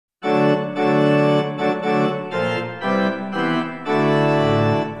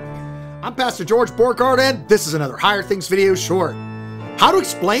I'm Pastor George Borgard, and this is another Higher Things video short. How to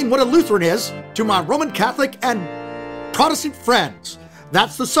explain what a Lutheran is to my Roman Catholic and Protestant friends.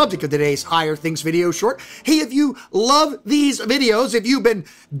 That's the subject of today's Higher Things video short. Hey, if you love these videos, if you've been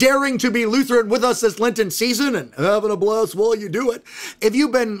daring to be Lutheran with us this Lenten season and having a blast while you do it, if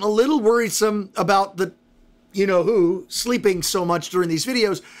you've been a little worrisome about the you-know-who sleeping so much during these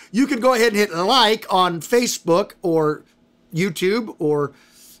videos, you can go ahead and hit like on Facebook or YouTube or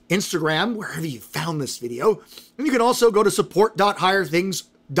Instagram, wherever you found this video. And you can also go to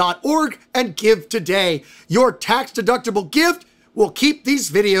support.higherthings.org and give today. Your tax-deductible gift will keep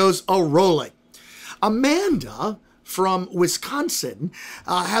these videos a-rolling. Amanda from Wisconsin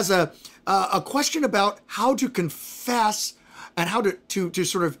has a question about how to confess and how to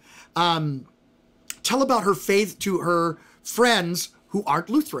sort of tell about her faith to her friends who aren't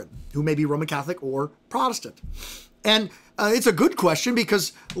Lutheran, who may be Roman Catholic or Protestant. And it's a good question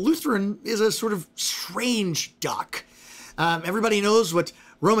because Lutheran is a sort of strange duck. Everybody knows what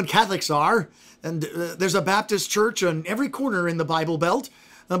Roman Catholics are, and there's a Baptist church on every corner in the Bible Belt.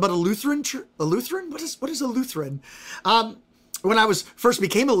 But a Lutheran church, a Lutheran? What is a Lutheran? When I first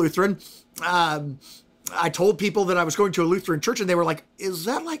became a Lutheran, I told people that I was going to a Lutheran church, and they were like, "Is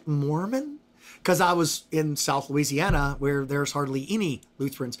that like Mormon?" Because I was in South Louisiana, where there's hardly any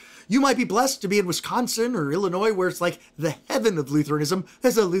Lutherans. You might be blessed to be in Wisconsin or Illinois, where it's like the heaven of Lutheranism.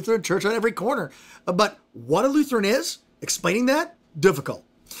 There's a Lutheran church on every corner. But what a Lutheran is, explaining that, difficult.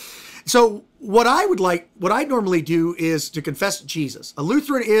 So what I normally do is to confess Jesus. A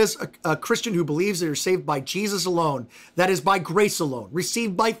Lutheran is a Christian who believes they are saved by Jesus alone. That is by grace alone,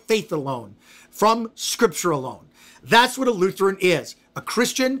 received by faith alone, from Scripture alone. That's what a Lutheran is. A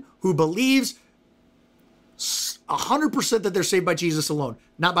Christian who believes 100% that they're saved by Jesus alone,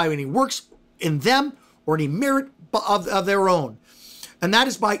 not by any works in them or any merit of their own. And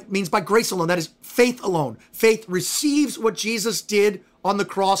that means by grace alone. That is faith alone. Faith receives what Jesus did on the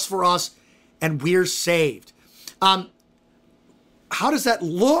cross for us, and we're saved. How does that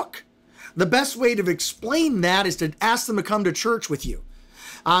look? The best way to explain that is to ask them to come to church with you.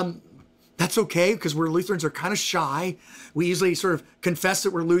 That's okay, because we're Lutherans are kind of shy. We usually sort of confess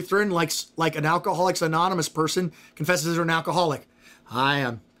that we're Lutheran, like an Alcoholics Anonymous person confesses they're an alcoholic. Hi,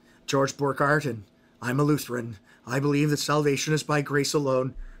 I'm George Borgard, and I'm a Lutheran. I believe that salvation is by grace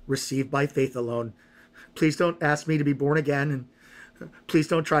alone, received by faith alone. Please don't ask me to be born again, and please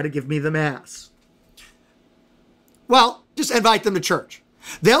don't try to give me the Mass. Well, just invite them to church.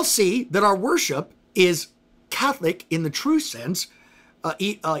 They'll see that our worship is Catholic in the true sense,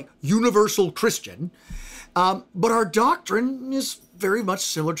 like universal Christian, but our doctrine is very much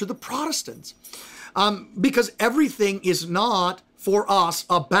similar to the Protestants, because everything is not for us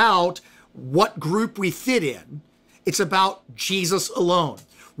about what group we fit in. It's about Jesus alone.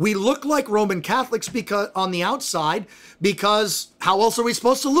 We look like Roman Catholics because on the outside, because how else are we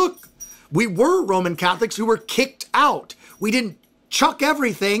supposed to look? We were Roman Catholics who were kicked out. We didn't chuck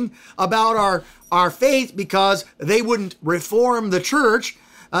everything about our faith because they wouldn't reform the church.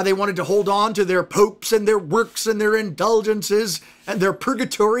 They wanted to hold on to their popes and their works and their indulgences and their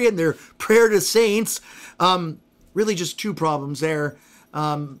purgatory and their prayer to saints. Really just two problems there.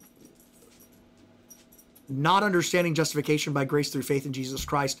 Not understanding justification by grace through faith in Jesus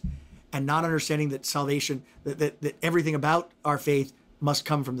Christ, and not understanding that salvation, that everything about our faith must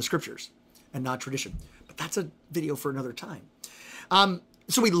come from the Scriptures and not tradition. But that's a video for another time.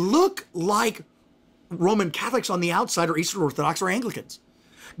 So we look like Roman Catholics on the outside, or Eastern Orthodox or Anglicans,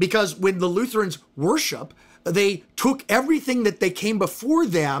 because when the Lutherans worship, they took everything that they came before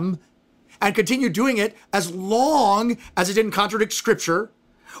them and continued doing it as long as it didn't contradict Scripture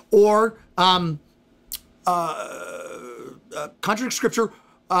or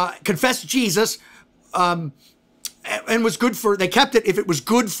confessed Jesus, and was good for, they kept it if it was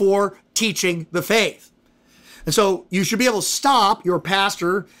good for teaching the faith. And so you should be able to stop your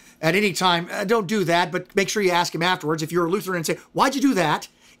pastor at any time. Don't do that, but make sure you ask him afterwards if you're a Lutheran and say, "Why'd you do that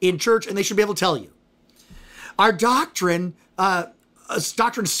in church?" And they should be able to tell you. Our doctrine,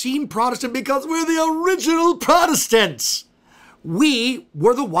 seemed Protestant because we're the original Protestants. We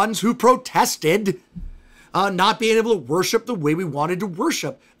were the ones who protested not being able to worship the way we wanted to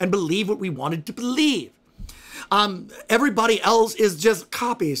worship and believe what we wanted to believe. Everybody else is just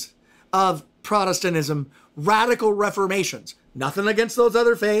copies of Protestantism, radical reformations. Nothing against those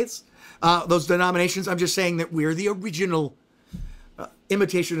other faiths, those denominations. I'm just saying that we're the original.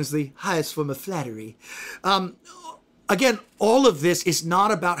 Imitation is the highest form of flattery. Again, all of this is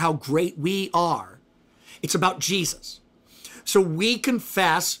not about how great we are. It's about Jesus. So we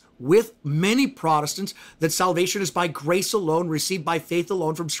confess with many Protestants that salvation is by grace alone, received by faith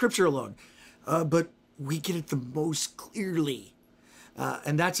alone, from Scripture alone. But we get it the most clearly.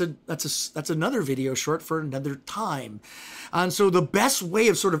 And that's another video short for another time. And so the best way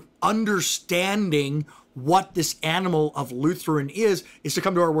of sort of understanding what this animal of Lutheran is to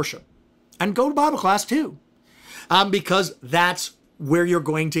come to our worship and go to Bible class too. Because that's where you're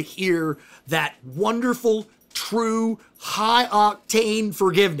going to hear that wonderful, true, high-octane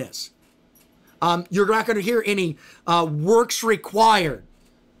forgiveness. You're not going to hear any works required.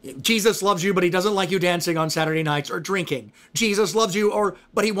 Jesus loves you, but he doesn't like you dancing on Saturday nights or drinking. Jesus loves you,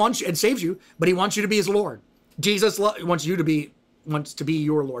 but he wants you and saves you, but he wants you to be his Lord. Jesus wants to be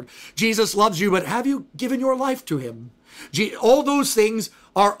your Lord. Jesus loves you, but have you given your life to him? All those things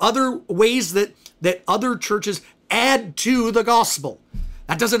are other ways that other churches add to the gospel.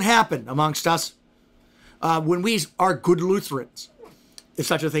 That doesn't happen amongst us when we are good Lutherans, if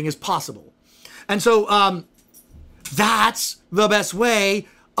such a thing is possible. And so that's the best way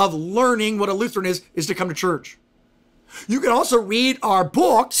of learning what a Lutheran is to come to church. You can also read our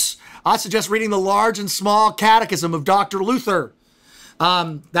books. I suggest reading the Large and Small Catechism of Dr. Luther.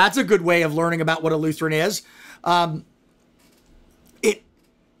 That's a good way of learning about what a Lutheran is. But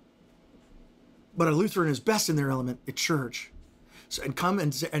a Lutheran is best in their element at church. So, and come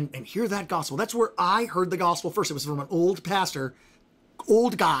and hear that gospel. That's where I heard the gospel first. It was from an old pastor,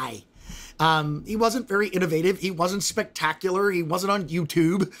 old guy. He wasn't very innovative. He wasn't spectacular. He wasn't on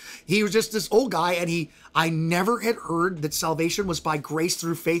YouTube. He was just this old guy. And I never had heard that salvation was by grace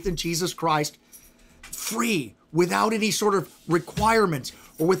through faith in Jesus Christ, free, without any sort of requirements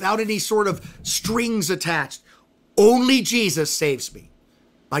or without any sort of strings attached. Only Jesus saves me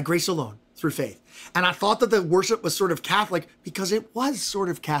by grace alone through faith. And I thought that the worship was sort of Catholic because it was sort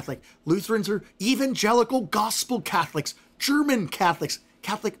of Catholic. Lutherans are evangelical gospel Catholics, German Catholics,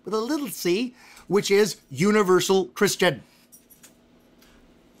 Catholic with a little c, which is universal Christian.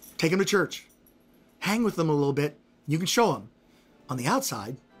 Take them to church. Hang with them a little bit. You can show them. On the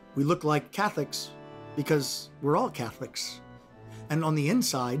outside, we look like Catholics because we're all Catholics. And on the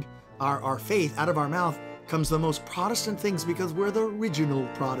inside, our faith, out of our mouth, comes the most Protestant things because we're the original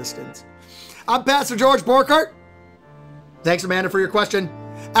Protestants. I'm Pastor George Borkert. Thanks, Amanda, for your question.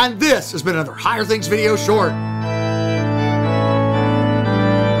 And this has been another Higher Things video short.